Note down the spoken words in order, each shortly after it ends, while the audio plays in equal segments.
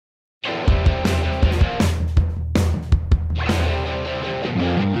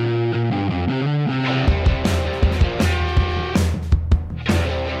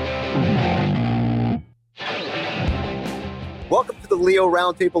Radio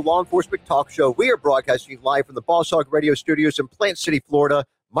Roundtable Law Enforcement Talk Show. We are broadcasting live from the Boss Hog Radio Studios in Plant City, Florida.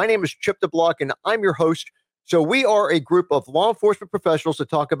 My name is Chip DeBlock, and I'm your host. So we are a group of law enforcement professionals to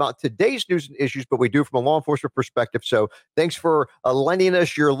talk about today's news and issues, but we do from a law enforcement perspective. So thanks for lending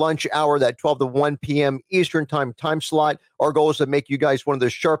us your lunch hour, that 12 to 1 p.m. Eastern time slot. Our goal is to make you guys one of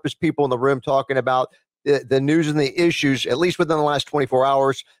the sharpest people in the room talking about the news and the issues, at least within the last 24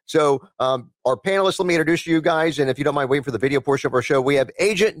 hours. So our panelists, let me introduce you guys. And if you don't mind waiting for the video portion of our show, we have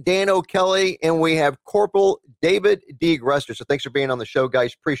Agent Dan O'Kelly and we have Corporal David D. Grester. So thanks for being on the show,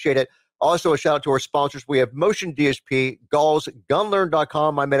 guys. Appreciate it. Also, a shout out to our sponsors. We have Motion DSP, Galls,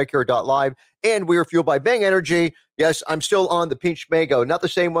 Gunlearn.com, MyMedicare.live, and we are fueled by Bang Energy. Yes, I'm still on the peach mango, not the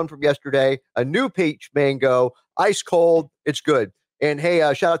same one from yesterday. A new peach mango, ice cold. It's good. And hey,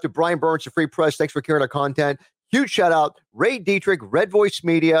 shout out to Brian Burns, the Free Press. Thanks for carrying our content. Huge shout out, Ray Dietrich, Red Voice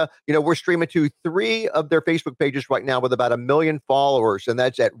Media. You know, we're streaming to 3 of their Facebook pages right now with about 1 million followers, and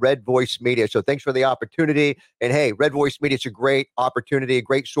that's at Red Voice Media. So thanks for the opportunity. And hey, Red Voice Media is a great opportunity, a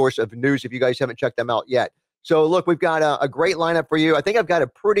great source of news if you guys haven't checked them out yet. So look, we've got a great lineup for you. I think I've got a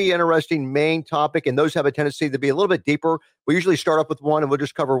pretty interesting main topic, and those have a tendency to be a little bit deeper. We usually start off with one, and we'll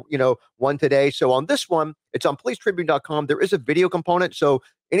just cover, one today. So on this one, it's on policetribune.com. There is a video component. So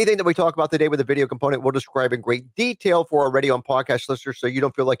anything that we talk about today with a video component, we'll describe in great detail for our radio and podcast listeners so you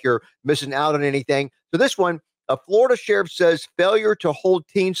don't feel like you're missing out on anything. So this one, a Florida sheriff says failure to hold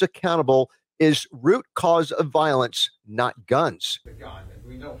teens accountable is root cause of violence, not guns. The gun. Do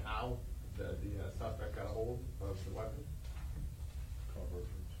we know how the suspect got a hold of the weapon?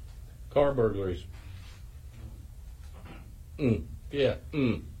 Car burglaries. Yeah.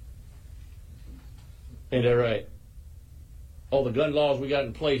 Ain't that right? All the gun laws we got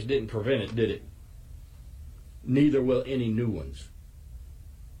in place didn't prevent it, did it? Neither will any new ones.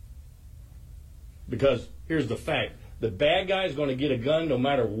 Because here's the fact. The bad guy is going to get a gun no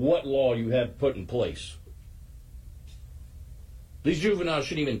matter what law you have put in place. These juveniles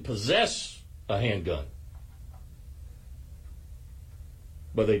shouldn't even possess a handgun.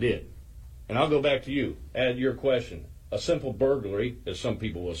 But they did. And I'll go back to you. Add your question. A simple burglary, as some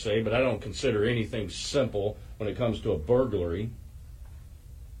people will say, but I don't consider anything simple when it comes to a burglary.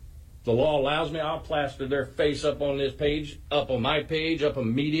 The law allows me, I'll plaster their face up on this page, up on my page, up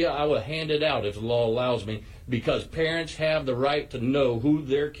on media. I will hand it out if the law allows me, because parents have the right to know who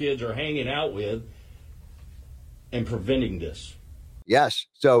their kids are hanging out with and preventing this. Yes.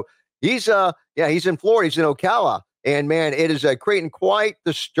 So he's in Florida. He's in Ocala. And man, it is creating quite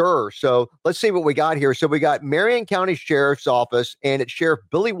the stir. So let's see what we got here. So we got Marion County Sheriff's Office, and it's Sheriff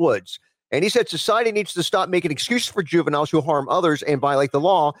Billy Woods. And he said society needs to stop making excuses for juveniles who harm others and violate the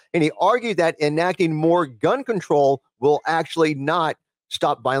law. And he argued that enacting more gun control will actually not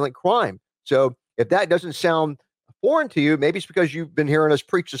stop violent crime. So if that doesn't sound foreign to you, maybe it's because you've been hearing us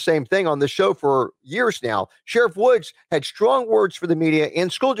preach the same thing on this show for years now. Sheriff Woods had strong words for the media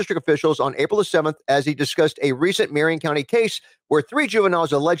and school district officials on April the 7th as he discussed a recent Marion County case where 3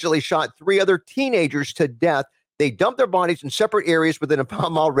 juveniles allegedly shot 3 other teenagers to death. They dumped their bodies in separate areas within a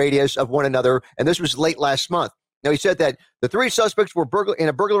 5-mile radius of one another, and this was late last month. Now, he said that the 3 suspects were in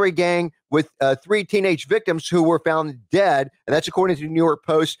a burglary gang with 3 teenage victims who were found dead, and that's according to the New York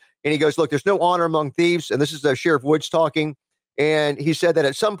Post. And he goes, look, there's no honor among thieves. And this is Sheriff Woods talking. And he said that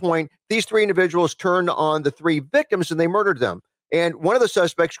at some point, these 3 individuals turned on the 3 victims and they murdered them. And one of the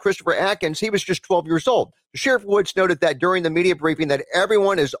suspects, Christopher Atkins, he was just 12 years old. Sheriff Woods noted that during the media briefing that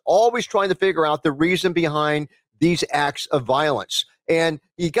everyone is always trying to figure out the reason behind these acts of violence. And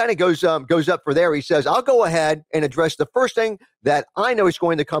he kind of goes up for there. He says, I'll go ahead and address the first thing that I know is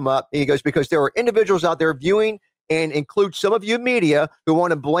going to come up. And he goes, because there are individuals out there viewing and include some of you media who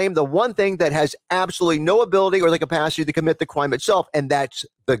want to blame the one thing that has absolutely no ability or the capacity to commit the crime itself, and that's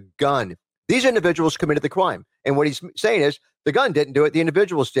the gun. These individuals committed the crime. And what he's saying is the gun didn't do it, the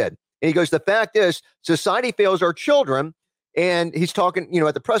individuals did. And he goes, the fact is society fails our children. And he's talking,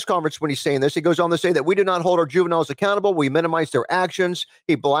 at the press conference when he's saying this, he goes on to say that we do not hold our juveniles accountable. We minimize their actions.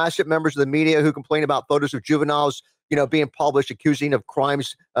 He blasted members of the media who complain about photos of juveniles being published, accusing of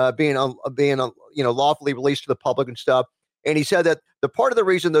crimes, being lawfully released to the public and stuff. And he said that the part of the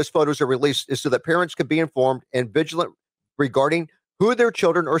reason those photos are released is so that parents can be informed and vigilant regarding who their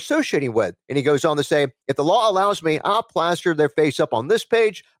children are associating with. And he goes on to say, if the law allows me, I'll plaster their face up on this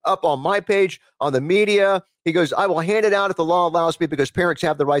page, up on my page, on the media. He goes, I will hand it out if the law allows me, because parents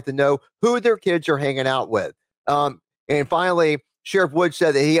have the right to know who their kids are hanging out with. And finally, Sheriff Woods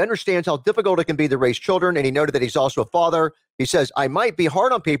said that he understands how difficult it can be to raise children, and he noted that he's also a father. He says, I might be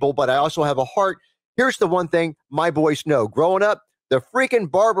hard on people, but I also have a heart. Here's the one thing my boys know. Growing up, the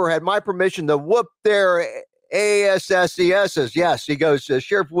freaking barber had my permission to whoop their ASSESs. Yes, he goes,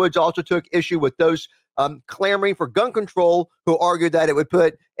 Sheriff Woods also took issue with those clamoring for gun control who argued that it would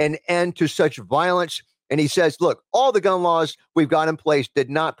put an end to such violence. And he says, look, all the gun laws we've got in place did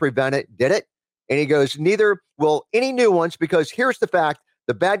not prevent it, did it? And he goes, neither will any new ones, because here's the fact: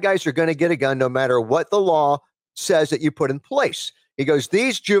 the bad guys are going to get a gun no matter what the law says that you put in place. He goes,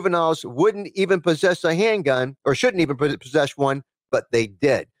 these juveniles wouldn't even possess a handgun, or shouldn't even possess one, but they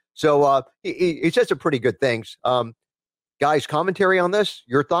did. So he said some pretty good things. Guys, commentary on this?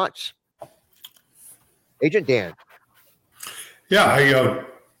 Your thoughts? Agent Dan. Yeah, I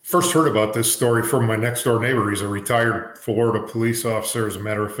first heard about this story from my next door neighbor. He's a retired Florida police officer, as a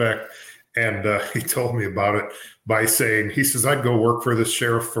matter of fact. And he told me about it by saying, he says, I'd go work for this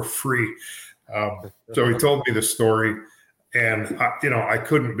sheriff for free. So he told me the story. And, I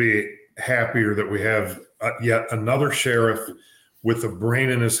couldn't be happier that we have yet another sheriff with a brain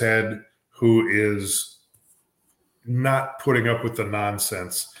in his head who is not putting up with the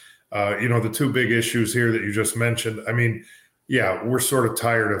nonsense. The two big issues here that you just mentioned, I mean, yeah, we're sort of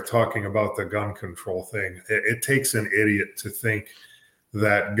tired of talking about the gun control thing. It takes an idiot to think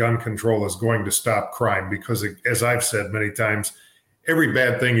that gun control is going to stop crime, because, as I've said many times, every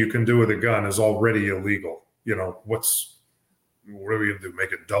bad thing you can do with a gun is already illegal. What are we going to do?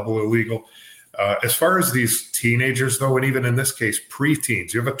 Make it double illegal? As far as these teenagers, though, and even in this case,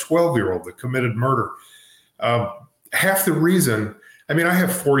 preteens, you have a 12-year-old that committed murder. Half the reason, I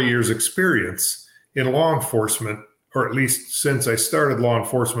have 40 years experience in law enforcement, or at least since I started law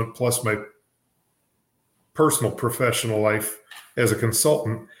enforcement, plus my personal professional life as a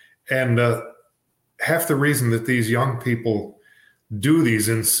consultant. And half the reason that these young people do these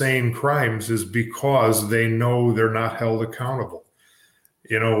insane crimes is because they know they're not held accountable.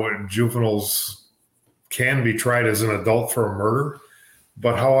 Juveniles can be tried as an adult for a murder,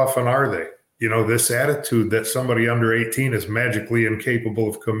 but how often are they? This attitude that somebody under 18 is magically incapable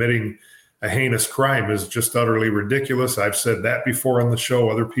of committing a heinous crime is just utterly ridiculous. I've said that before on the show.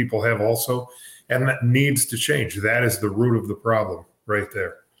 Other people have also, and that needs to change. That is the root of the problem right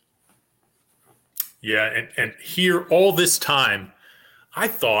there. Yeah, and here all this time, I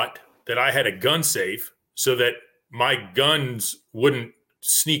thought that I had a gun safe so that my guns wouldn't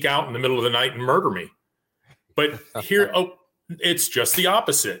sneak out in the middle of the night and murder me. But here, it's just the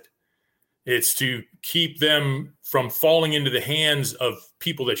opposite. It's to keep them from falling into the hands of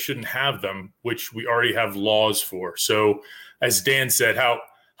people that shouldn't have them, which we already have laws for. So, as Dan said, how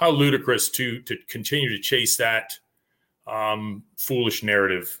ludicrous to continue to chase that foolish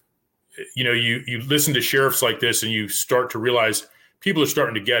narrative. You listen to sheriffs like this, and you start to realize people are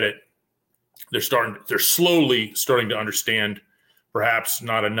starting to get it. They're slowly starting to understand, perhaps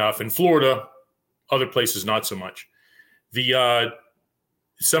not enough. In Florida, other places not so much.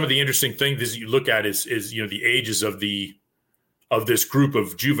 Some of the interesting things that you look at is the ages of this group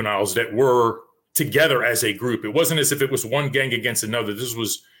of juveniles that were together as a group. It wasn't as if it was one gang against another. This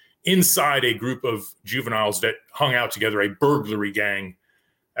was inside a group of juveniles that hung out together, a burglary gang,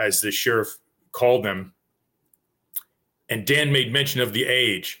 as the sheriff called them. And Dan made mention of the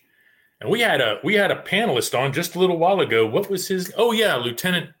age. And we had a panelist on just a little while ago. What was his? Oh, yeah,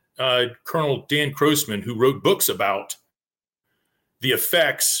 Lieutenant Colonel Dan Grossman, who wrote books about the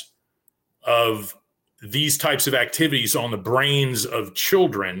effects of these types of activities on the brains of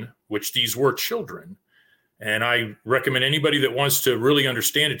children, which these were children. And I recommend anybody that wants to really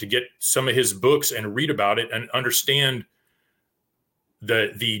understand it to get some of his books and read about it and understand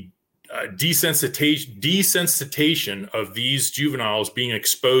the desensitization of these juveniles being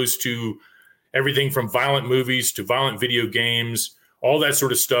exposed to everything from violent movies to violent video games, all that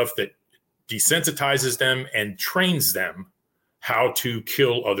sort of stuff that desensitizes them and trains them how to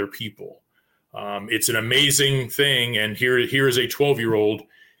kill other people. It's an amazing thing. And here is a 12-year-old,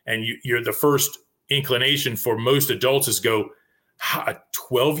 and you're the first inclination for most adults is go, a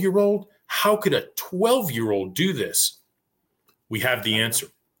 12-year-old? How could a 12-year-old do this? We have the answer.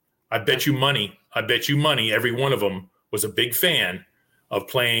 I bet you money, every one of them was a big fan of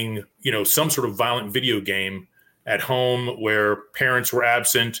playing, some sort of violent video game at home where parents were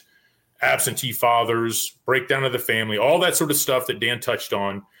absent, absentee fathers, breakdown of the family, all that sort of stuff that Dan touched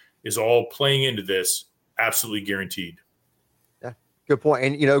on is all playing into this, absolutely guaranteed. Yeah, good point.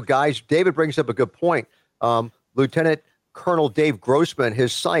 And, guys, David brings up a good point. Lieutenant Colonel Dave Grossman,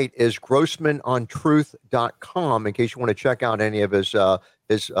 his site is grossmanontruth.com in case you want to check out any of his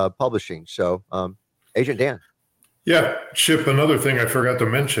publishing. So, Agent Dan. Yeah, Chip, another thing I forgot to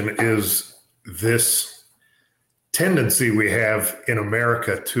mention is this tendency we have in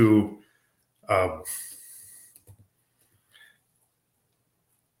America to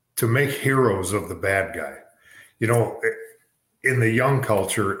make heroes of the bad guy. you know, in the young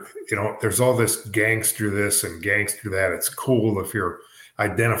culture, you know, there's all this gangster this and gangster that. It's cool if you're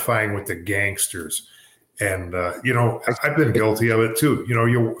identifying with the gangsters. And, you know, I've been guilty of it too. You know,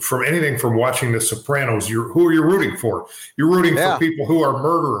 you from anything from watching The Sopranos, who are you rooting for? You're rooting for people who are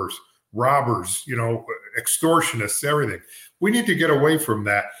murderers, robbers, you know, extortionists, everything. We need to get away from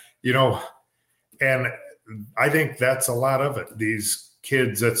that, you know, and I think that's a lot of it. These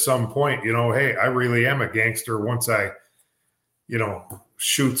kids at some point, you know, hey, I really am a gangster once I, you know,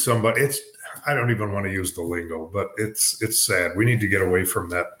 shoot somebody. I don't even want to use the lingo, but it's sad. We need to get away from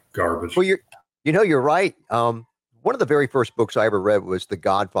that garbage. Well, you're right. One of the very first books I ever read was The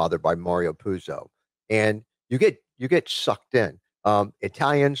Godfather by Mario Puzo. And you get sucked in.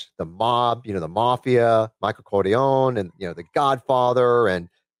 Italians, the mob, you know, the mafia, Michael Corleone, and, you know, the Godfather, and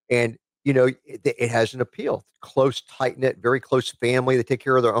you know, it has an appeal. Close, tight-knit, very close family. They take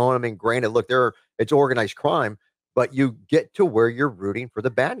care of their own. I mean, granted, look, it's organized crime, but you get to where you're rooting for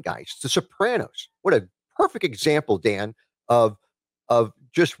the bad guys. The Sopranos. What a perfect example, Dan, of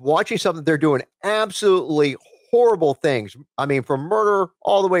just watching something they're doing absolutely horrible things. I mean, from murder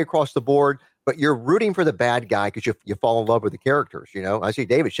all the way across the board, but you're rooting for the bad guy because you fall in love with the characters. You know, I see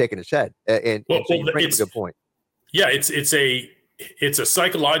David shaking his head, and so you bring up a good point. Yeah, it's a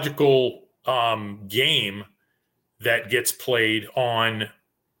psychological game that gets played on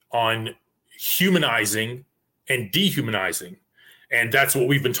humanizing and dehumanizing, and that's what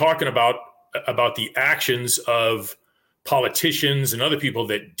we've been talking about the actions of politicians and other people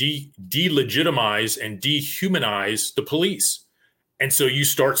that delegitimize and dehumanize the police. And so you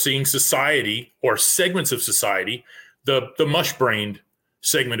start seeing society, or segments of society, the mush-brained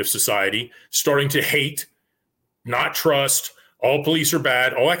segment of society, starting to hate, not trust, all police are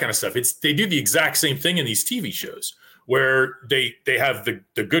bad, all that kind of stuff. They do the exact same thing in these TV shows where they have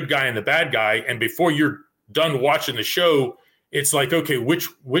the good guy and the bad guy, and before you're done watching the show, it's like, okay,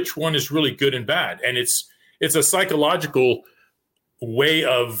 which one is really good and bad? And it's a psychological way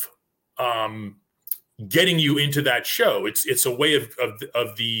of getting you into that show. It's a way of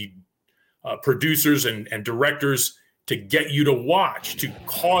the producers and directors to get you to watch, to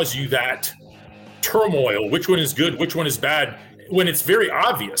cause you that turmoil. Which one is good? Which one is bad? When it's very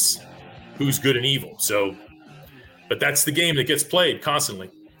obvious who's good and evil. So, but that's the game that gets played constantly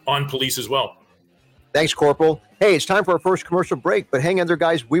on police as well. Thanks, Corporal. Hey, it's time for our first commercial break, but hang in there,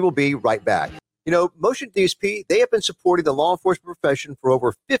 guys. We will be right back. You know, Motion DSP, they have been supporting the law enforcement profession for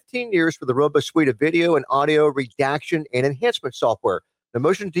over 15 years with a robust suite of video and audio redaction and enhancement software. The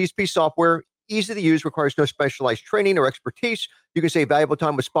Motion DSP software, easy to use, requires no specialized training or expertise. You can save valuable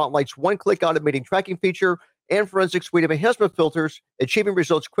time with Spotlight's one-click automating tracking feature and forensic suite of enhancement filters, achieving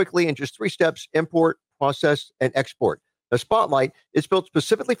results quickly in just 3 steps: import, process, and export. The Spotlight is built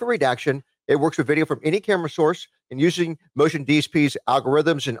specifically for redaction. It works with video from any camera source, and using Motion DSP's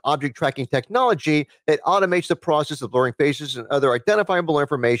algorithms and object tracking technology, it automates the process of blurring faces and other identifiable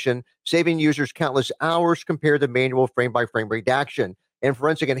information, saving users countless hours compared to manual frame-by-frame redaction. And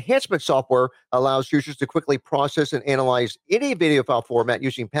forensic enhancement software allows users to quickly process and analyze any video file format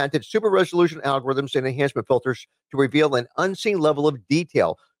using patented super resolution algorithms and enhancement filters to reveal an unseen level of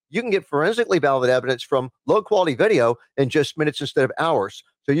detail. You can get forensically valid evidence from low-quality video in just minutes instead of hours.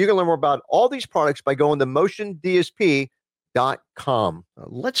 So you can learn more about all these products by going to motiondsp.com.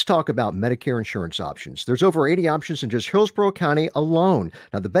 Let's talk about Medicare insurance options. There's over 80 options in just Hillsborough County alone.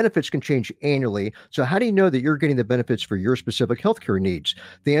 Now, the benefits can change annually. So how do you know that you're getting the benefits for your specific healthcare needs?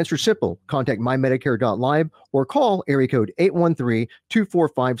 The answer is simple. Contact mymedicare.live or call area code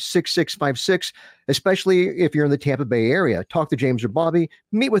 813-245-6656, especially if you're in the Tampa Bay area. Talk to James or Bobby.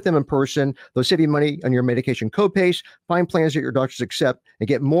 Meet with them in person. They'll save you money on your medication copays, find plans that your doctors accept, and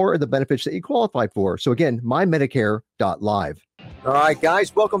get more of the benefits that you qualify for. So again, mymedicare.live. All right,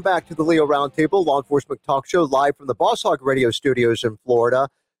 guys, welcome back to the Leo Roundtable, law enforcement talk show, live from the Boss Hog Radio Studios in Florida.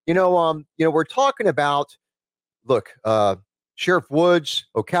 We're talking about, Sheriff Woods,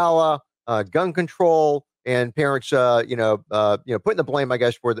 Ocala, gun control, and parents, putting the blame, I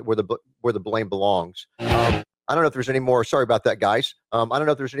guess, where the blame belongs. I don't know if there's any more. Sorry about that, guys. I don't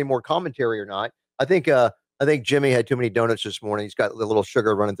know if there's any more commentary or not. I think Jimmy had too many donuts this morning. He's got a little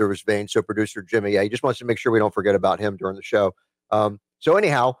sugar running through his veins. So producer Jimmy, he just wants to make sure we don't forget about him during the show. So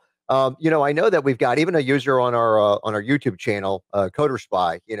anyhow, I know that we've got even a user on our YouTube channel, Coder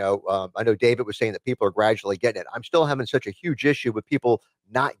Spy. I know David was saying that people are gradually getting it. I'm still having such a huge issue with people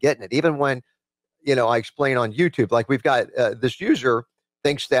not getting it, even when I explain on YouTube. Like we've got this user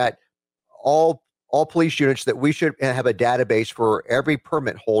thinks that all police units, that we should have a database for every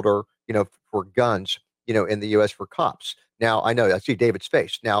permit holder, for guns, in the U.S. for cops. Now I know I see David's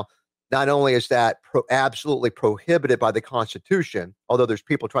face. Now not only is that absolutely prohibited by the Constitution, although there's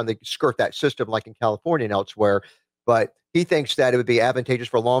people trying to skirt that system like in California and elsewhere, but he thinks that it would be advantageous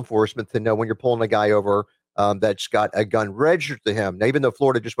for law enforcement to know when you're pulling a guy over that's got a gun registered to him. Now, even though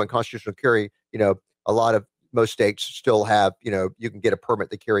Florida just went constitutional carry, most states still have, you can get a permit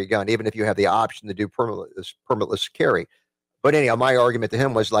to carry a gun, even if you have the option to do permitless carry. But anyhow, my argument to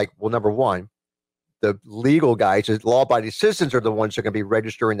him was like, well, number one, the legal guys, the law-abiding citizens are the ones that are going to be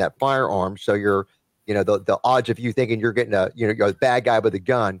registering that firearm. So you're, the odds of you thinking you're getting you're a bad guy with a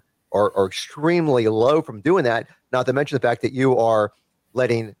gun are extremely low from doing that. Not to mention the fact that you are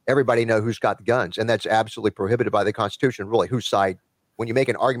letting everybody know who's got the guns, and that's absolutely prohibited by the Constitution. Really, whose side? When you make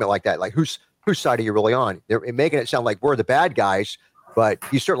an argument like that, like whose side are you really on? They're making it sound like we're the bad guys, but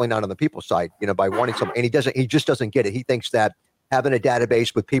he's certainly not on the people's side. By wanting something, and he just doesn't get it. He thinks that having a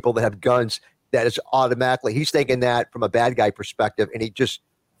database with people that have guns, that is automatically, he's thinking that from a bad guy perspective, and he just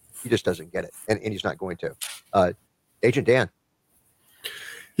doesn't get it, and he's not going to. Agent Dan.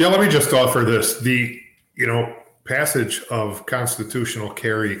 Yeah, let me just offer this. The passage of constitutional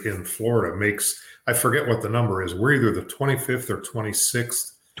carry in Florida makes, I forget what the number is. We're either the 25th or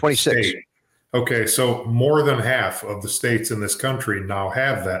 26th 26. state. Okay, so more than half of the states in this country now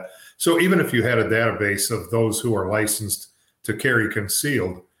have that. So even if you had a database of those who are licensed to carry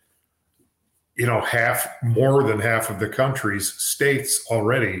concealed, more than half of the country's states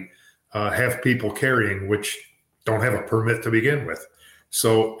already have people carrying which don't have a permit to begin with.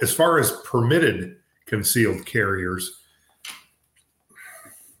 So as far as permitted concealed carriers,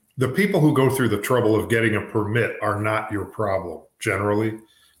 the people who go through the trouble of getting a permit are not your problem generally.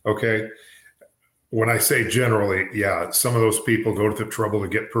 Okay. When I say generally, yeah, some of those people go to the trouble to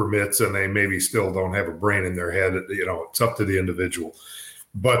get permits and they maybe still don't have a brain in their head. It's up to the individual.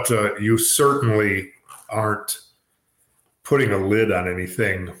 But you certainly aren't putting a lid on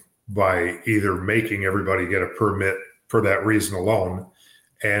anything by either making everybody get a permit for that reason alone.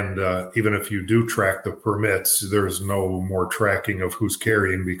 And even if you do track the permits, there's no more tracking of who's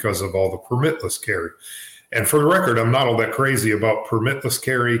carrying because of all the permitless carry. And for the record, I'm not all that crazy about permitless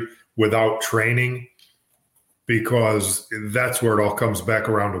carry without training, because that's where it all comes back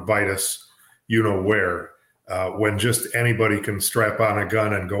around to bite us, where. When just anybody can strap on a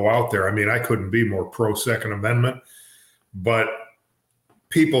gun and go out there. I mean, I couldn't be more pro Second Amendment, but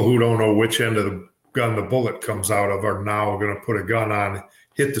people who don't know which end of the gun the bullet comes out of are now going to put a gun on,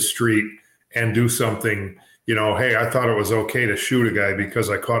 hit the street, and do something, hey, I thought it was okay to shoot a guy because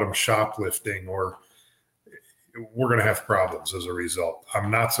I caught him shoplifting, or we're going to have problems as a result.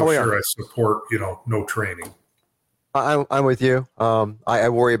 I'm not so sure I support, no training. I'm with you. I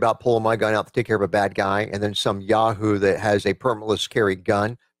worry about pulling my gun out to take care of a bad guy, and then some yahoo that has a permitless carry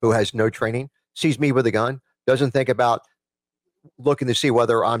gun who has no training sees me with a gun, doesn't think about looking to see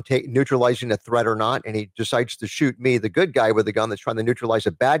whether I'm neutralizing a threat or not, and he decides to shoot me, the good guy with the gun that's trying to neutralize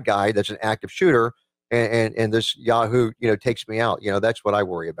a bad guy that's an active shooter, and this yahoo takes me out. That's what I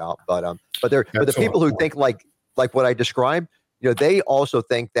worry about. But the people who think like what I described, they also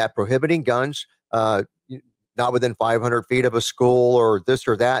think that prohibiting guns, not within 500 feet of a school or this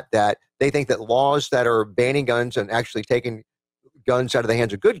or that they think that laws that are banning guns and actually taking guns out of the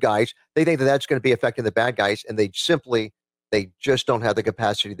hands of good guys, they think that that's going to be affecting the bad guys, and they just don't have the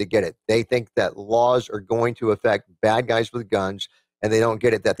capacity to get it. They think that laws are going to affect bad guys with guns, and they don't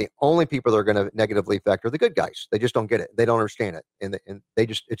get it, that the only people that are going to negatively affect are the good guys. They just don't get it. They don't understand it. And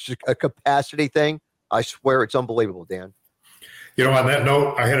it's just a capacity thing. I swear it's unbelievable, Dan. On that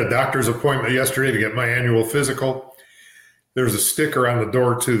note, I had a doctor's appointment yesterday to get my annual physical. There's a sticker on the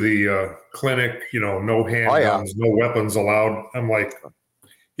door to the clinic, no handguns, no weapons allowed. I'm like,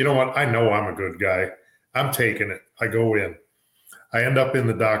 you know what? I know I'm a good guy. I'm taking it. I go in. I end up in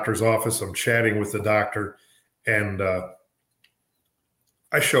the doctor's office. I'm chatting with the doctor, and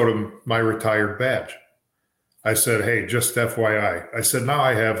I showed him my retired badge. I said, hey, just FYI. I said, now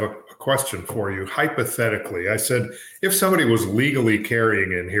I have a question for you. Hypothetically, I said, if somebody was legally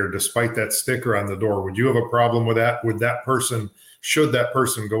carrying in here despite that sticker on the door, would you have a problem with that? Should that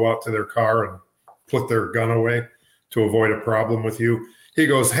person go out to their car and put their gun away to avoid a problem with you? He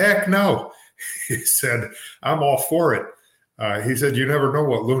goes, heck no. He said, I'm all for it. He said, you never know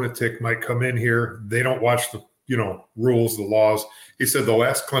what lunatic might come in here. They don't watch the rules, the laws. He said the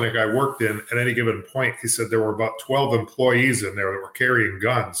last clinic I worked in, at any given point, he said there were about 12 employees in there that were carrying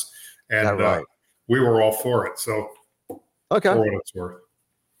guns, and right? We were all for it. So, okay, for what it's worth.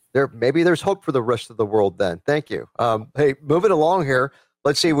 Maybe there's hope for the rest of the world then. Thank you. Hey, moving along here.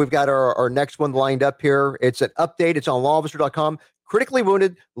 Let's see. We've got our next one lined up here. It's an update. It's on lawofficer.com. critically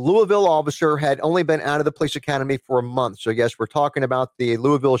wounded Louisville officer had only been out of the police academy for a month. So, yes, we're talking about the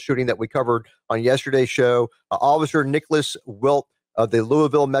Louisville shooting that we covered on yesterday's show. Officer Nicholas Wilt of the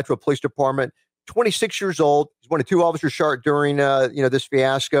Louisville Metro Police Department, 26 years old. He's one of two officers shot during this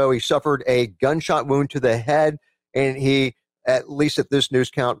fiasco. He suffered a gunshot wound to the head, and he, at least at this news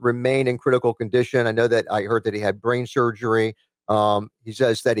count, remained in critical condition. I know that I heard that he had brain surgery. He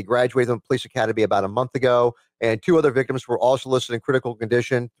says that he graduated from the police academy about a month ago, and two other victims were also listed in critical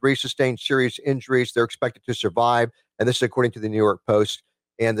condition. 3 sustained serious injuries. They're expected to survive, and this is according to the New York Post.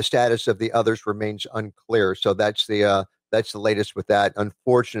 And the status of the others remains unclear. So that's the latest with that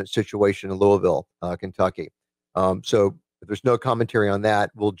unfortunate situation in Louisville, Kentucky. So if there's no commentary on that,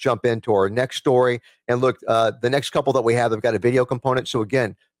 we'll jump into our next story. And look, the next couple that we have got a video component. So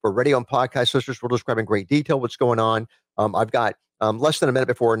again, for radio and podcast listeners, we'll describe in great detail what's going on. I've got less than a minute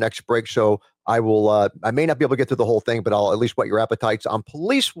before our next break, so I will. I may not be able to get through the whole thing, but I'll at least whet your appetites. On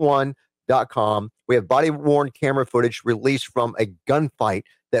policeone.com, we have body-worn camera footage released from a gunfight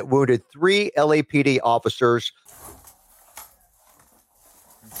that wounded 3 LAPD officers.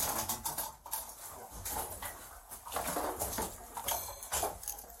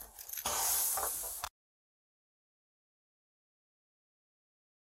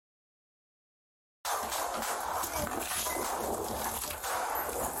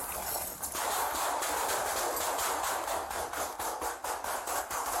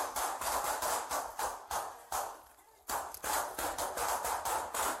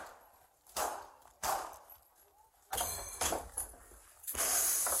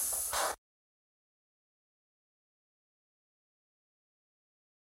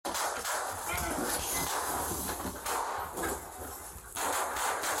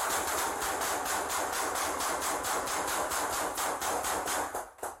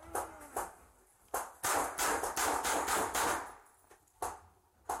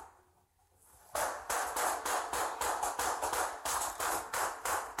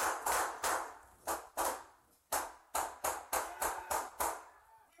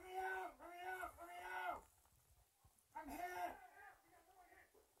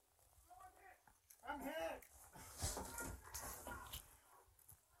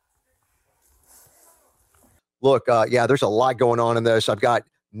 Look, there's a lot going on in this. I've got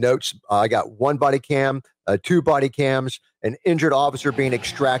notes. I got 1 body cam, 2 body cams, an injured officer being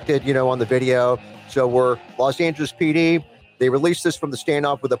extracted, on the video. So we're Los Angeles PD. They released this from the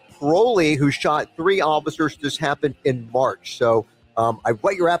standoff with a parolee who shot 3 officers. This happened in March. So I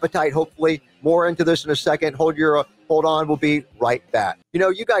whet your appetite. Hopefully more into this in a second. Hold on. We'll be right back.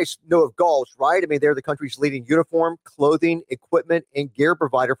 You guys know of Galls, right? I mean, they're the country's leading uniform, clothing, equipment, and gear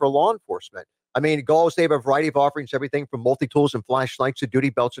provider for law enforcement. I mean, Galls, they have a variety of offerings, everything from multi-tools and flashlights to duty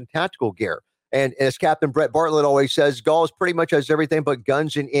belts and tactical gear. And as Captain Brett Bartlett always says, Galls pretty much has everything but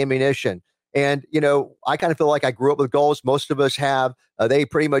guns and ammunition. And, I kind of feel like I grew up with Galls. Most of us have. They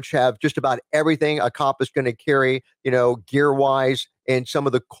pretty much have just about everything a cop is going to carry, gear-wise, and some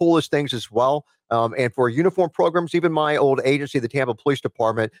of the coolest things as well. And for uniform programs, even my old agency, the Tampa Police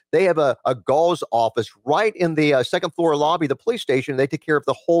Department, they have a Galls office right in the second floor lobby of the police station. They take care of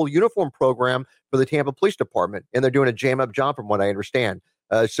the whole uniform program for the Tampa Police Department, and they're doing a jam-up job from what I understand.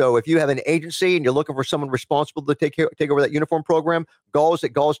 So if you have an agency and you're looking for someone responsible to take over that uniform program, Galls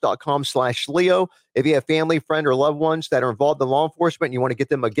at galls.com/Leo. If you have family, friend, or loved ones that are involved in law enforcement and you want to get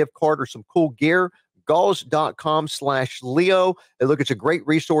them a gift card or some cool gear, galls.com/Leo. And look, it's a great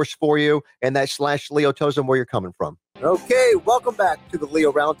resource for you. And that /Leo tells them where you're coming from. Okay, welcome back to the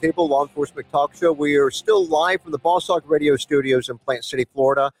Leo Roundtable Law Enforcement Talk Show. We are still live from the Boss Hog Radio Studios in Plant City,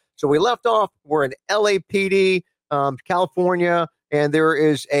 Florida. So we left off, we're in LAPD, California, and there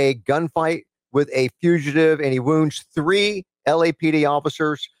is a gunfight with a fugitive, and he wounds 3 LAPD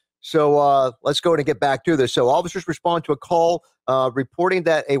officers. So let's go ahead and get back to this. So officers respond to a call reporting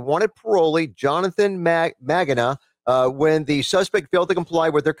that a wanted parolee, Jonathan Magana, when the suspect failed to comply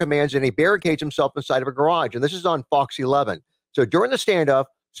with their commands and he barricades himself inside of a garage. And this is on Fox 11. So during the standoff,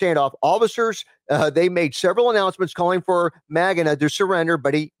 officers, they made several announcements calling for Magana to surrender,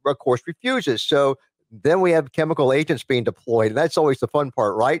 but he, of course, refuses. So then we have chemical agents being deployed, and that's always the fun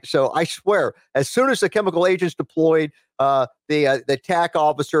part, right? So I swear, as soon as the chemical agents deployed, the TAC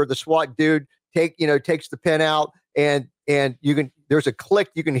officer, the SWAT dude, takes the pin out, and there's a click,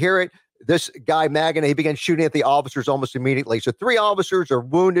 you can hear it. This guy Magana, he began shooting at the officers almost immediately. So 3 officers are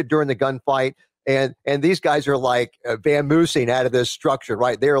wounded during the gunfight, and these guys are like vamoosing out of this structure,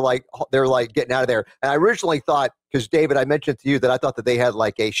 right? They're like getting out of there. And I originally thought, because David, I mentioned to you that I thought that they had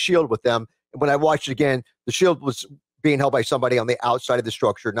like a shield with them. When I watched it again, the shield was being held by somebody on the outside of the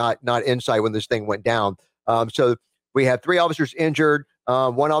structure, not inside when this thing went down. So We have 3 officers injured.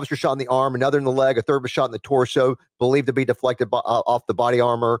 One officer shot in the arm, another in the leg, a third was shot in the torso, believed to be deflected off the body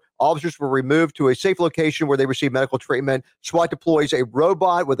armor. Officers were removed to a safe location where they received medical treatment. SWAT deploys a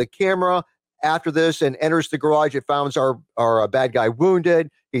robot with a camera after this and enters the garage. It finds our bad guy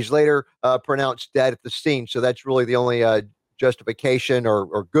wounded. He's later pronounced dead at the scene. So that's really the only justification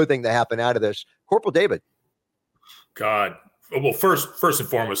or good thing that happened out of this. Corporal David. God. Well, first and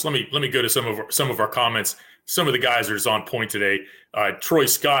foremost, let me go to some of our comments. Some of the guys are on point today. Troy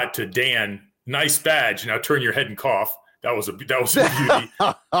Scott to Dan, nice badge. Now turn your head and cough. That was a beauty.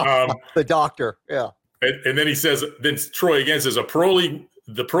 The doctor, yeah. And then he says, then Troy again says, the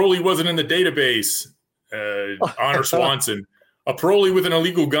parolee wasn't in the database. Honor Swanson, a parolee with an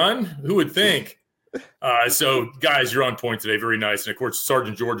illegal gun? Who would think? So guys, you're on point today. Very nice. And of course,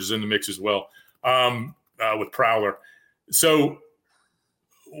 Sergeant George is in the mix as well with Prowler. So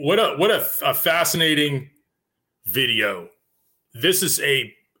what a fascinating video. This is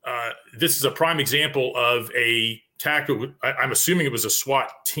a prime example of a tactical. I'm assuming it was a SWAT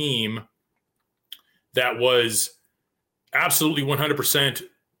team that was absolutely 100%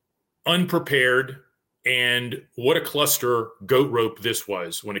 unprepared. And what a cluster goat rope this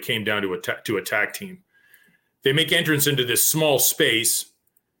was when it came down to a tag team. They make entrance into this small space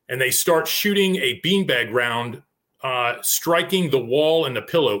and they start shooting a beanbag round, striking the wall and the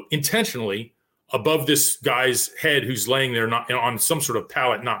pillow intentionally above this guy's head who's laying there not on some sort of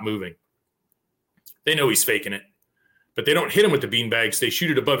pallet, not moving. They know he's faking it, but they don't hit him with the beanbags. They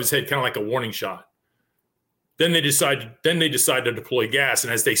shoot it above his head, kind of like a warning shot. Then they decide to deploy gas.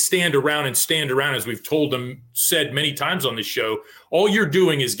 And as they stand around, as we've said many times on this show, all you're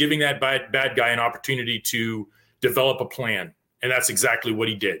doing is giving that bad guy an opportunity to develop a plan. And that's exactly what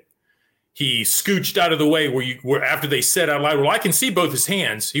he did. He scooched out of the way where after they said out loud, well, I can see both his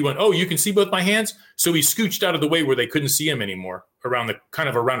hands. He went, oh, you can see both my hands? So he scooched out of the way where they couldn't see him anymore, around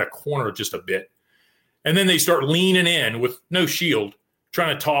a corner just a bit. And then they start leaning in with no shield,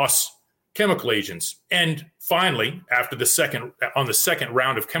 trying to toss chemical agents. And finally, on the second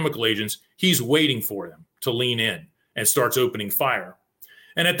round of chemical agents, he's waiting for them to lean in and starts opening fire.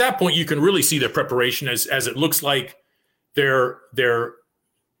 And at that point, you can really see their preparation as it looks like they're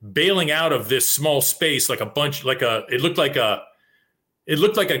bailing out of this small space like a bunch, it looked like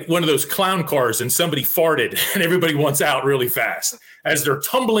one of those clown cars and somebody farted and everybody wants out really fast as they're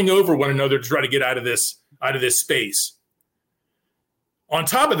tumbling over one another to try to get out of this space. On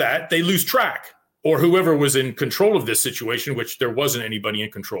top of that, they lose track, or whoever was in control of this situation, which there wasn't anybody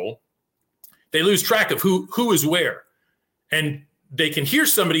in control. They lose track of who is where. And they can hear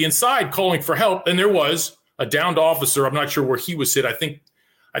somebody inside calling for help. And there was a downed officer. I'm not sure where he was hit. I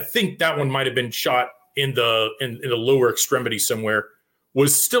think that one might have been shot in the lower extremity somewhere,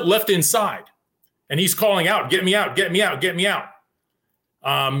 was still left inside. And he's calling out, get me out, get me out, get me out.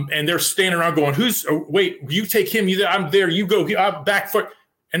 And they're standing around going, wait, you take him, I'm there, you go, I'm back for,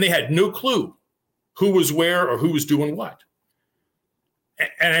 and they had no clue who was where or who was doing what.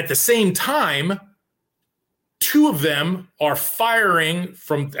 And at the same time, 2 of them are firing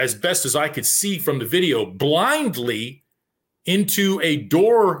from, as best as I could see from the video, blindly into a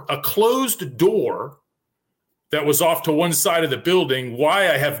closed door that was off to one side of the building.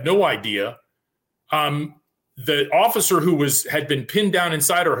 Why, I have no idea. The officer who had been pinned down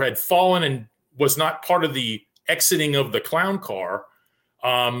inside or had fallen and was not part of the exiting of the clown car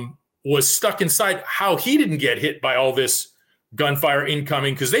was stuck inside. How he didn't get hit by all this gunfire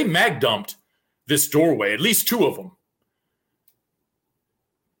incoming, because they mag dumped this doorway, at least 2 of them.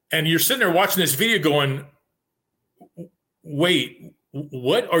 And you're sitting there watching this video going, wait,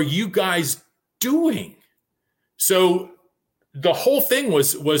 what are you guys doing? So the whole thing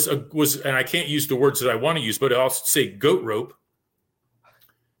was, and I can't use the words that I want to use, but I'll say goat rope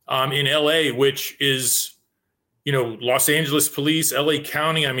in LA, which is, Los Angeles police, LA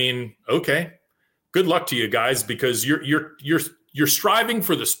County. I mean, okay, good luck to you guys, because you're striving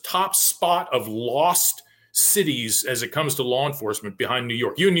for this top spot of lost cities as it comes to law enforcement behind New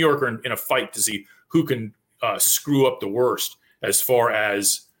York. You and New York are in a fight to see who can screw up the worst as far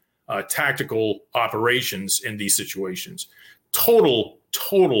as tactical operations in these situations. Total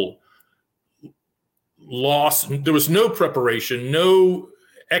loss. There was no preparation, no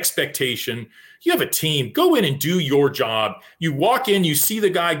expectation. You have a team. Go in and do your job. You walk in, you see the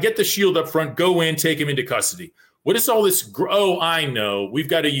guy, get the shield up front, go in, take him into custody. What is all this? I know. We've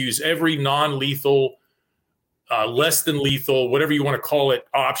got to use every non-lethal, less than lethal, whatever you want to call it,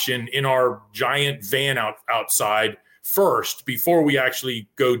 option in our giant van outside first before we actually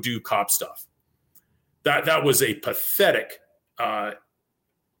go do cop stuff. That was a pathetic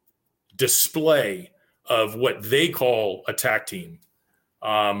display of what they call a TAC team.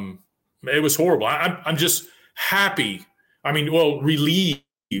 It was horrible. I'm just happy. I mean, well,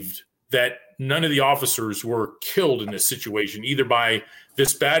 relieved that none of the officers were killed in this situation, either by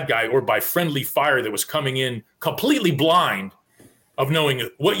this bad guy or by friendly fire that was coming in completely blind of knowing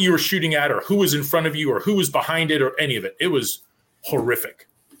what you were shooting at or who was in front of you or who was behind it or any of it. It was horrific.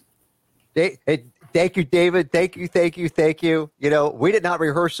 Thank you, David. Thank you. You know, we did not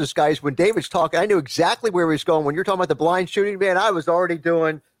rehearse this, guys. When David's talking, I knew exactly where he was going. When you're talking about the blind shooting, man, I was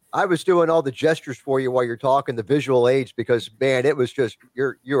doing all the gestures for you while you're talking, the visual aids, because, man, it was just,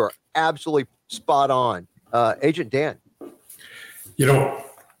 you're absolutely spot on. Agent Dan. You know,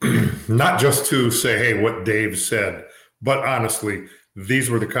 not just to say, hey, what Dave said, but honestly, these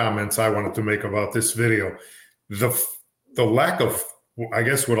were the comments I wanted to make about this video. The lack of, I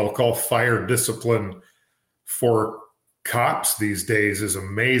guess what I'll call fire discipline for cops these days is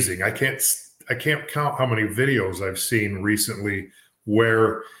amazing. I can't count how many videos I've seen recently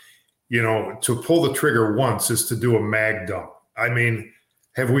where, you know, to pull the trigger once is to do a mag dump. I mean,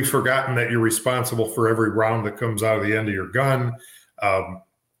 have we forgotten that you're responsible for every round that comes out of the end of your gun?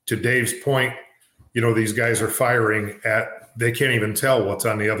 To Dave's point, you know, these guys are firing they can't even tell what's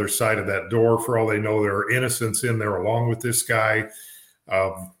on the other side of that door. For all they know, there are innocents in there along with this guy.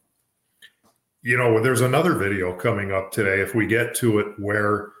 You know, there's another video coming up today, if we get to it,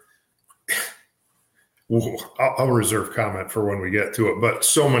 where I'll reserve comment for when we get to it, but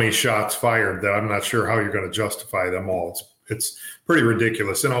so many shots fired that I'm not sure how you're going to justify them all. It's pretty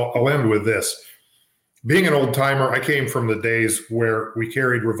ridiculous. And I'll end with this. Being an old timer, I came from the days where we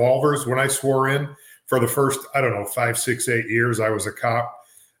carried revolvers. When I swore in for the first, 5, 6, 8 years, I was a cop,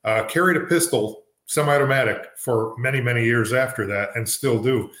 carried a pistol, semi-automatic, for many, many years after that, and still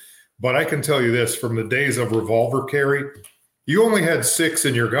do. But I can tell you this, from the days of revolver carry, you only had 6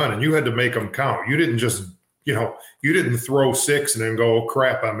 in your gun and you had to make them count. You didn't just, you didn't throw 6 and then go, oh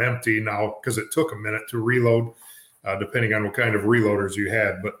crap, I'm empty now, because it took a minute to reload, depending on what kind of reloaders you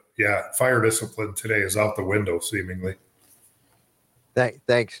had. But yeah, fire discipline today is out the window, seemingly.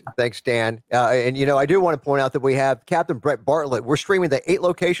 Thanks, Dan. And, you know, I do want to point out that we have Captain Brett Bartlett. We're streaming the 8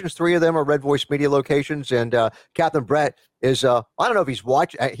 locations. 3 of them are Red Voice Media locations. And Captain Brett is, I don't know if he's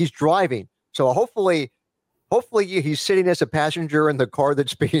watching, he's driving. So hopefully he's sitting as a passenger in the car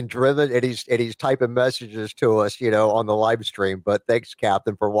that's being driven, and he's typing messages to us, you know, on the live stream. But thanks,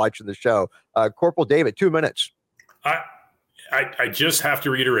 Captain, for watching the show. Corporal David, 2 minutes. I just have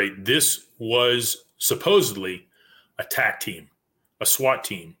to reiterate, this was supposedly a TAC team, a SWAT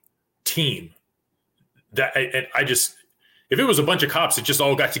team. That if it was a bunch of cops that just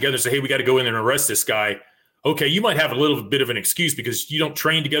all got together and said, hey, we got to go in there and arrest this guy, okay, you might have a little bit of an excuse because you don't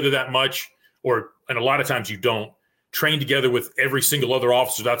train together that much, and a lot of times you don't train together with every single other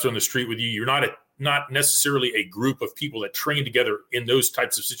officer that's on the street with you. You're not necessarily a group of people that train together in those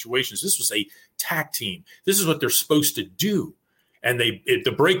types of situations. This was a TAC team. This is what they're supposed to do. And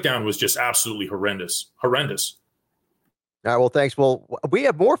the breakdown was just absolutely horrendous. All right, well, thanks. Well, we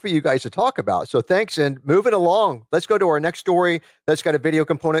have more for you guys to talk about. So thanks, and moving along. Let's go to our next story that's got a video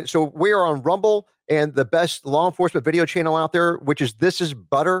component. So we are on Rumble, and the best law enforcement video channel out there, which is This Is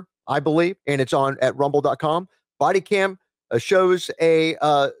Butter, I believe, and it's on at rumble.com. Body cam shows a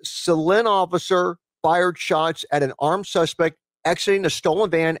Selin officer fired shots at an armed suspect exiting a stolen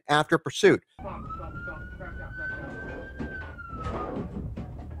van after pursuit.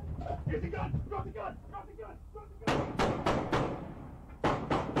 Here's the gun! Drop the gun! Drop the gun! Drop the gun!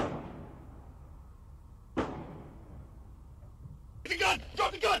 Here's the gun!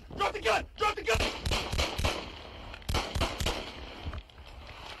 Drop the gun! Drop the gun! Drop the gun!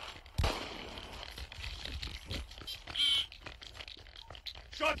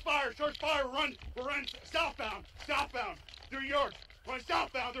 Shots fired! Shots fired! We're running southbound! Southbound! Through yards! Running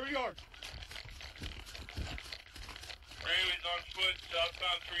southbound through yards! Ravens on foot,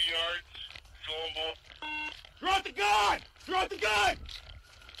 southbound 3 yards. Stolen ball. Drop the gun! Drop the gun!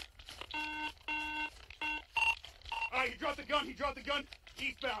 All right, he dropped the gun. He dropped the gun.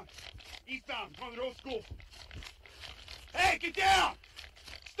 Eastbound. Eastbound. On the old school. Hey, get down!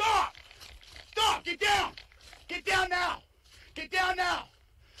 Stop! Stop! Get down! Get down now! Get down now!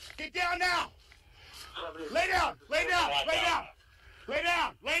 Get down now! Lay down! Lay down! Lay down! Lay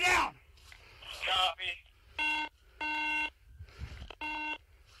down! Lay down! Copy.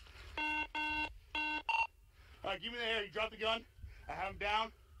 All right, give me the air. You dropped the gun. I have him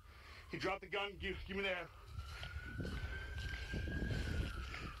down. He dropped the gun. Give me the air.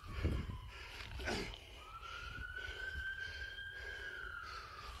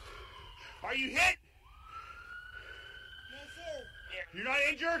 Are you hit? Yes, sir. You're not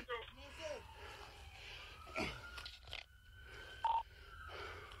injured? No, sir.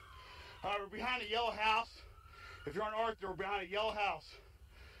 We're behind a yellow house. If you're on Arthur, we're behind a yellow house.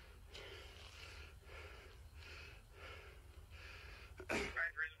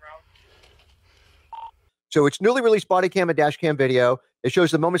 So it's newly released body cam and dash cam video. It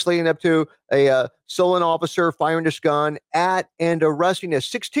shows the moments leading up to a Solon officer firing his gun at and arresting a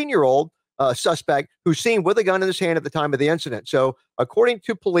 16-year-old suspect who's seen with a gun in his hand at the time of the incident. So according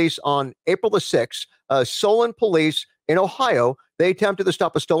to police on April the 6th, Solon police in Ohio, they attempted to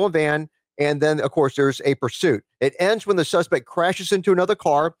stop a stolen van. And then, of course, there's a pursuit. It ends when the suspect crashes into another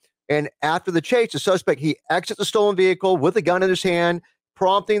car. And after the chase, the suspect, he exits the stolen vehicle with a gun in his hand,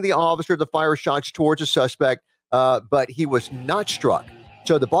 prompting the officer to fire shots towards the suspect, but he was not struck.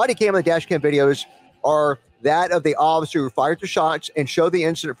 So the body cam and the dash cam videos are that of the officer who fired the shots and show the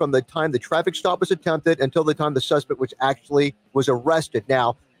incident from the time the traffic stop was attempted until the time the suspect was arrested.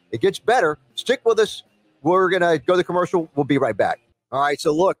 Now, it gets better. Stick with us. We're going to go to commercial. We'll be right back. All right,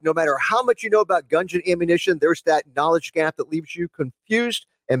 so look, no matter how much you know about guns and ammunition, there's that knowledge gap that leaves you confused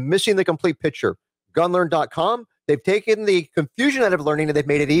and missing the complete picture. Gunlearn.com, they've taken the confusion out of learning and they've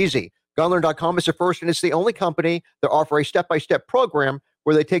made it easy. Gunlearn.com is the first and it's the only company that offer a step-by-step program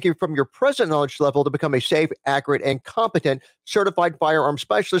where they take you from your present knowledge level to become a safe, accurate, and competent certified firearm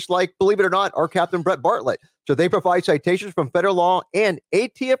specialist like, believe it or not, our Captain Brett Bartlett. So they provide citations from federal law and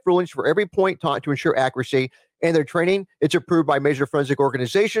ATF rulings for every point taught to ensure accuracy. And their training, it's approved by major forensic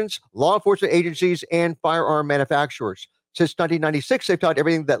organizations, law enforcement agencies, and firearm manufacturers. Since 1996, they've taught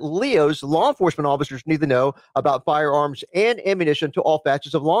everything that Leo's law enforcement officers need to know about firearms and ammunition to all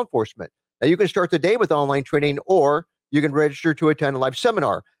facets of law enforcement. Now, you can start the day with online training, or you can register to attend a live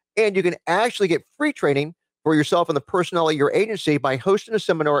seminar. And you can actually get free training for yourself and the personnel at your agency by hosting a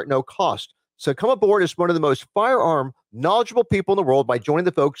seminar at no cost. So come aboard as one of the most firearm knowledgeable people in the world by joining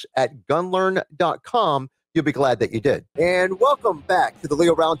the folks at gunlearn.com. You'll be glad that you did. And welcome back to the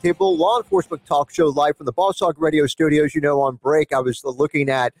Leo Roundtable Law Enforcement Talk Show live from the Boss Hog Radio Studios. You know, on break, I was looking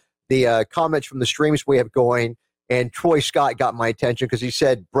at the comments from the streams we have going, and Troy Scott got my attention because he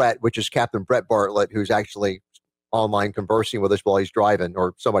said Brett, which is Captain Brett Bartlett, who's actually online conversing with us while he's driving,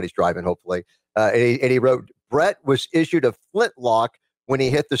 or somebody's driving, hopefully. And he wrote, Brett was issued a flintlock when he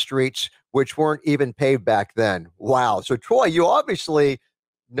hit the streets, which weren't even paved back then. Wow. So, Troy, you obviously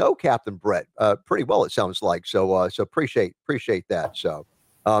know Captain Brett pretty well, it sounds like. So appreciate that. So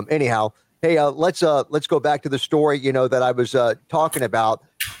anyhow, hey, let's go back to the story, that I was talking about.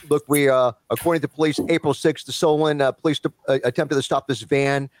 Look, we according to police, April 6th, the Solon police attempted to stop this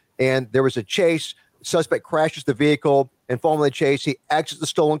van, and there was a chase. Suspect crashes the vehicle, and following the chase, he exits the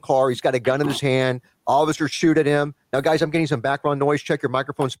stolen car. He's got a gun in his hand. Officers shoot at him. Now, guys, I'm getting some background noise. Check your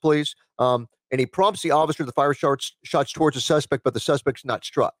microphones, please. And he prompts the officer to fire shots towards the suspect, but the suspect's not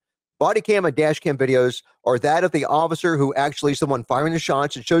struck. Body cam and dash cam videos are that of the officer who actually is the one firing the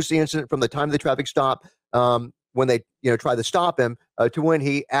shots. It shows the incident from the time of the traffic stop, when they try to stop him, to when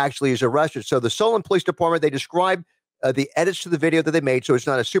he actually is arrested. So the Solon Police Department, they describe the edits to the video that they made, so it's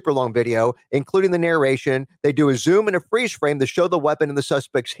not a super long video, including the narration. They do a zoom and a freeze frame to show the weapon in the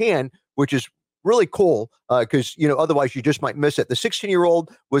suspect's hand, which is really cool because, otherwise you just might miss it. The 16-year-old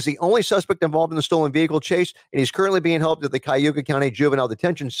was the only suspect involved in the stolen vehicle chase, and he's currently being held at the Cayuga County Juvenile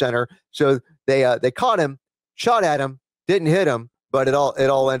Detention Center. So they caught him, shot at him, didn't hit him, but it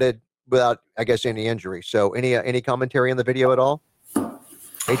all ended without, I guess, any injury. So any commentary on the video at all?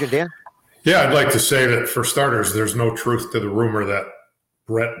 Agent Dan? Yeah, I'd like to say that for starters, there's no truth to the rumor that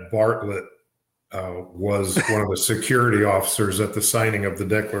Brett Bartlett was one of the security officers at the signing of the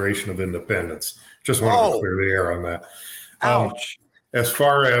Declaration of Independence. Just wanted to clear the air on that. Ouch. As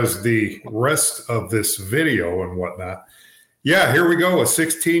far as the rest of this video and whatnot, yeah, here we go. A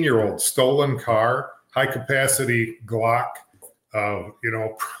 16-year-old stolen car, high-capacity Glock,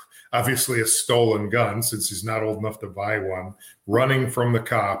 obviously a stolen gun since he's not old enough to buy one, running from the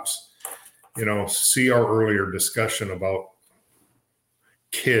cops. See our earlier discussion about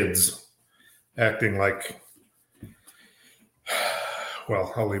kids acting like,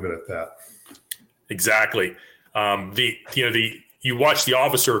 well, I'll leave it at that. Exactly. You watch the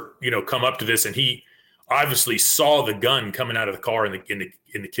officer, come up to this, and he obviously saw the gun coming out of the car in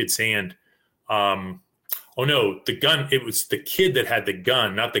the kid's hand. Oh no, the gun, it was the kid that had the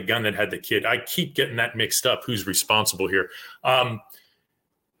gun, not the gun that had the kid. I keep getting that mixed up. Who's responsible here?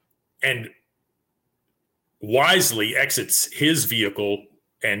 And wisely exits his vehicle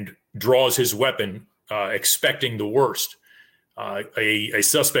and draws his weapon, expecting the worst. A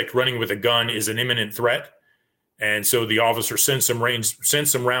suspect running with a gun is an imminent threat. And so the officer sends some rounds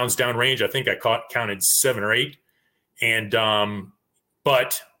downrange. I think I counted 7 or 8. And,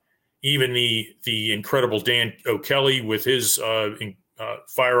 but even the incredible Dan O'Kelly with his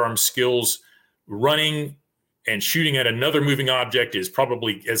firearm skills, running and shooting at another moving object has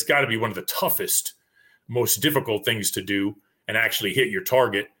got to be one of the toughest, most difficult things to do and actually hit your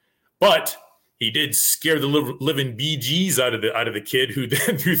target. But he did scare the living BGs out of the kid, who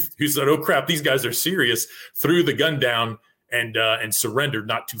then who said, "Oh crap, these guys are serious," threw the gun down and surrendered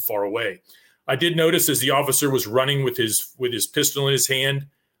not too far away. I did notice as the officer was running with his pistol in his hand.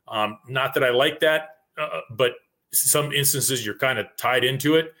 Not that I like that, but some instances you're kind of tied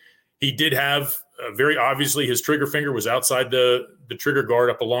into it. He did have very obviously his trigger finger was outside the trigger guard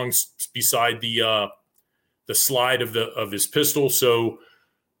up along beside the slide of his pistol, so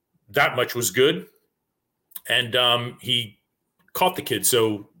that much was good. And he caught the kid,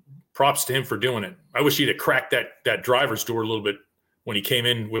 so props to him for doing it. I wish he'd have cracked that driver's door a little bit when he came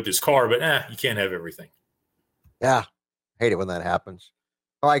in with his car, but you can't have everything. Yeah, hate it when that happens.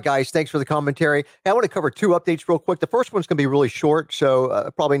 All right, guys, thanks for the commentary. Hey, I want to cover 2 updates real quick. The first one's going to be really short,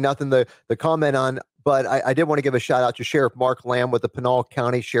 so probably nothing to comment on, but I did want to give a shout out to Sheriff Mark Lamb with the Pinal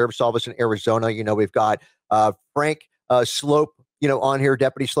County Sheriff's Office in Arizona. You know, we've got Frank Slope, on here.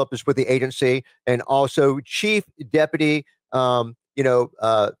 Deputy Slope is with the agency, and also Chief Deputy,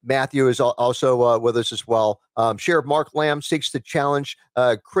 Matthew is also with us as well. Sheriff Mark Lamb seeks to challenge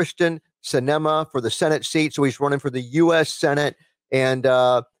Kristen Sinema for the Senate seat, so he's running for the U.S. Senate. And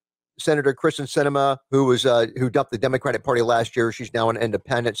Senator Kristen Sinema, who dumped the Democratic Party last year, she's now an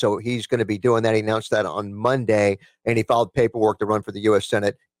independent, so he's going to be doing that. He announced that on Monday, and he filed paperwork to run for the U.S.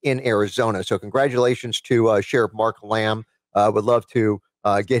 Senate in Arizona. So congratulations to Sheriff Mark Lamb. Would love to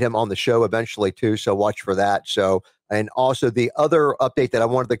get him on the show eventually too, so watch for that. So, and also the other update that I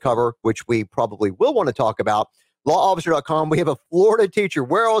wanted to cover, which we probably will want to talk about, lawofficer.com. We have a Florida teacher.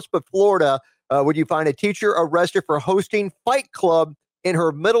 Where else but Florida would you find a teacher arrested for hosting Fight Club in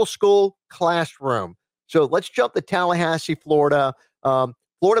her middle school classroom? So let's jump to Tallahassee, Florida.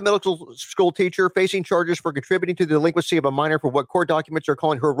 Florida middle school teacher facing charges for contributing to the delinquency of a minor for what court documents are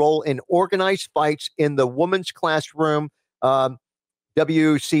calling her role in organized fights in the women's classroom.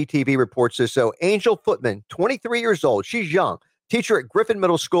 WCTV reports this. So Angel Footman, 23 years old. She's young. Teacher at Griffin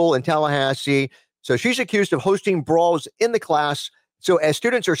Middle School in Tallahassee. So she's accused of hosting brawls in the class. So as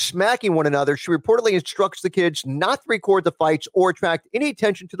students are smacking one another, she reportedly instructs the kids not to record the fights or attract any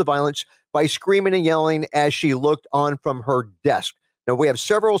attention to the violence by screaming and yelling as she looked on from her desk. Now, we have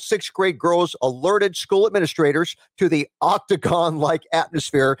several 6th grade girls alerted school administrators to the octagon-like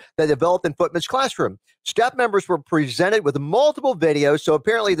atmosphere that developed in Footman's classroom. Staff members were presented with multiple videos, so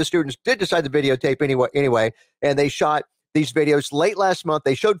apparently the students did decide to videotape anyway, and they shot these videos late last month.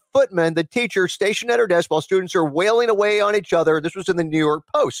 They showed Footman, the teacher, stationed at her desk while students are wailing away on each other. This was in the New York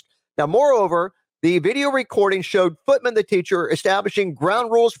Post. Now, moreover, the video recording showed Footman, the teacher, establishing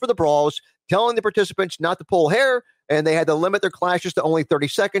ground rules for the brawls, telling the participants not to pull hair, and they had to limit their clashes to only 30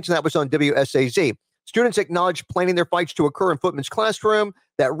 seconds, and that was on WSAZ. Students acknowledged planning their fights to occur in Footman's classroom,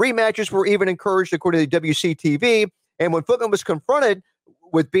 that rematches were even encouraged according to WCTV, and when Footman was confronted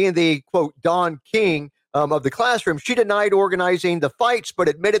with being the, quote, Don King of the classroom, she denied organizing the fights, but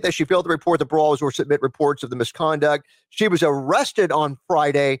admitted that she failed to report the brawls or submit reports of the misconduct. She was arrested on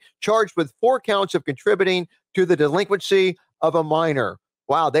Friday, charged with 4 counts of contributing to the delinquency of a minor.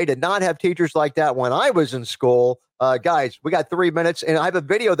 Wow, they did not have teachers like that when I was in school. Guys, we got 3 minutes, and I have a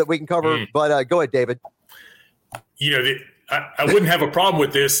video that we can cover, but go ahead, David. I wouldn't have a problem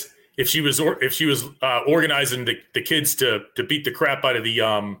with this if she was organizing the kids to beat the crap out of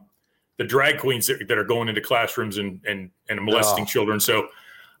the drag queens that are going into classrooms and molesting children. So,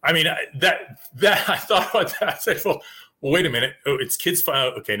 I mean, that I thought about that. I said, well, wait a minute. Oh, it's kids.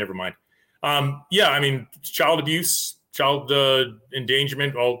 Okay, never mind. Yeah, I mean, child abuse, child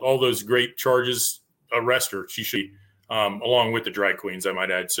endangerment, all those great charges. Arrest her. She should, along with the drag queens, I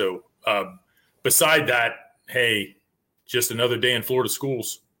might add. So, beside that, hey, just another day in Florida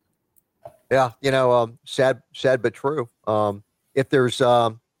schools. Yeah, sad but true. If there's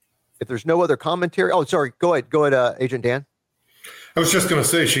no other commentary, sorry, go ahead, Agent Dan. I was just going to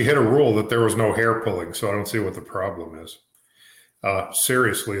say she hit a rule that there was no hair pulling, so I don't see what the problem is.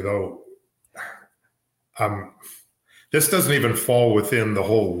 Seriously, though, this doesn't even fall within the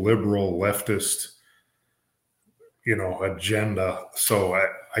whole liberal leftist, agenda. So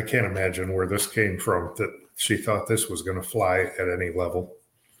I can't imagine where this came from, that she thought this was going to fly at any level,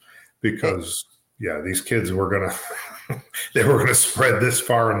 because these kids were going to, they were going to spread this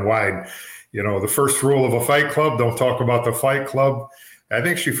far and wide. The first rule of a fight club, don't talk about the fight club. I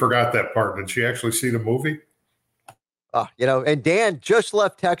think she forgot that part. Did she actually see the movie? And Dan just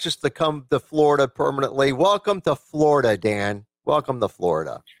left Texas to come to Florida permanently. Welcome to Florida, Dan. Welcome to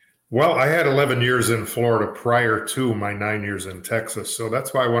Florida. Well, I had 11 years in Florida prior to my 9 years in Texas. So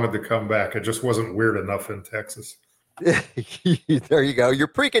that's why I wanted to come back. It just wasn't weird enough in Texas. There you go. You're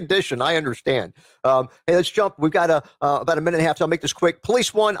preconditioned. I understand. Hey, let's jump. We've got about a minute and a half, so I'll make this quick.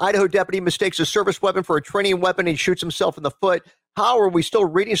 Police one, Idaho deputy mistakes a service weapon for a training weapon. He shoots himself in the foot. How are we still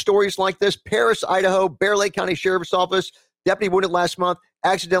reading stories like this? Paris, Idaho, Bear Lake County Sheriff's Office. Deputy wounded last month,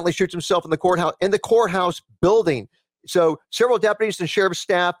 accidentally shoots himself in the courthouse building. So several deputies and sheriff's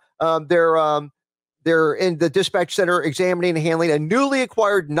staff, they're in the dispatch center examining and handling a newly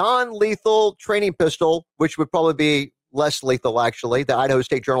acquired non-lethal training pistol, which would probably be less lethal, actually, the Idaho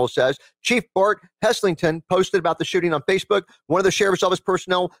State Journal says. Chief Bart Heslington posted about the shooting on Facebook. One of the sheriff's office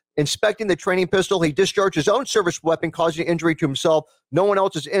personnel inspecting the training pistol. He discharged his own service weapon, causing injury to himself. No one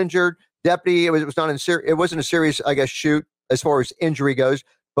else is injured. Deputy, it wasn't a serious, I guess, shoot as far as injury goes.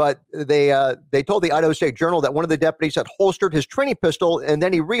 But they told the Idaho State Journal that one of the deputies had holstered his training pistol, and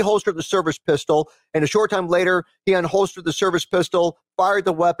then he reholstered the service pistol. And a short time later, he unholstered the service pistol, fired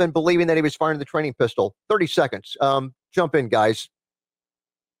the weapon, believing that he was firing the training pistol. 30 seconds. Jump in, guys.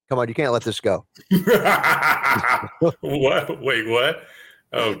 Come on, you can't let this go. What? Wait, what?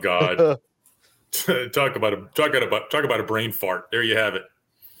 Oh God! Talk about a brain fart. There you have it.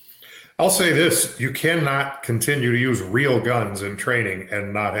 I'll say this, you cannot continue to use real guns in training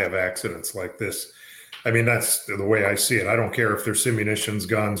and not have accidents like this. I mean, that's the way I see it. I don't care if they're simunitions,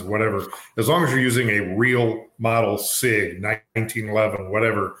 guns, whatever. As long as you're using a real model SIG, 1911,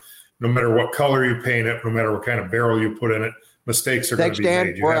 whatever, no matter what color you paint it, no matter what kind of barrel you put in it, mistakes are going to be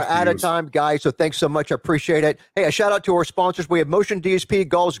made. We're out of time, guys, so thanks so much. I appreciate it. Hey, a shout out to our sponsors. We have Motion DSP,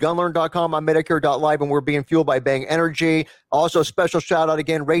 Gulls, Gunlearn.com, on Medicare.live, and we're being fueled by Bang Energy. Also, special shout out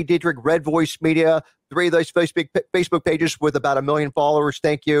again, Ray Dietrich, Red Voice Media. 3 of those Facebook pages with about 1 million followers.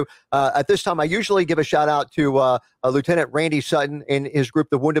 Thank you. At this time, I usually give a shout out to Lieutenant Randy Sutton and his group,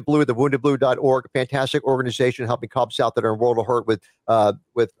 The Wounded Blue, thewoundedblue.org, a fantastic organization helping cops out that are in world of hurt with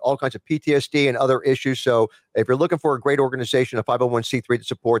all kinds of PTSD and other issues. So if you're looking for a great organization, a 501c3 to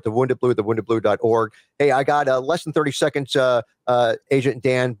support, The Wounded Blue, thewoundedblue.org. Hey, I got less than 30 seconds, Agent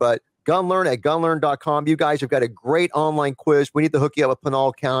Dan, but Gunlearn at gunlearn.com. You guys have got a great online quiz. We need to hook you up with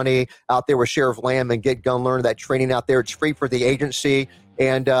Pinal County out there with Sheriff Lamb and get Gunlearn, that training out there. It's free for the agency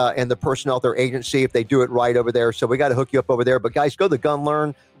and the personnel at their agency if they do it right over there. So we got to hook you up over there. But guys, go to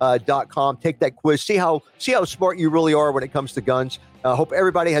gunlearn.com. Take that quiz. See how smart you really are when it comes to guns. Hope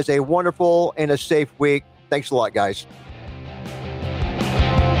everybody has a wonderful and a safe week. Thanks a lot, guys.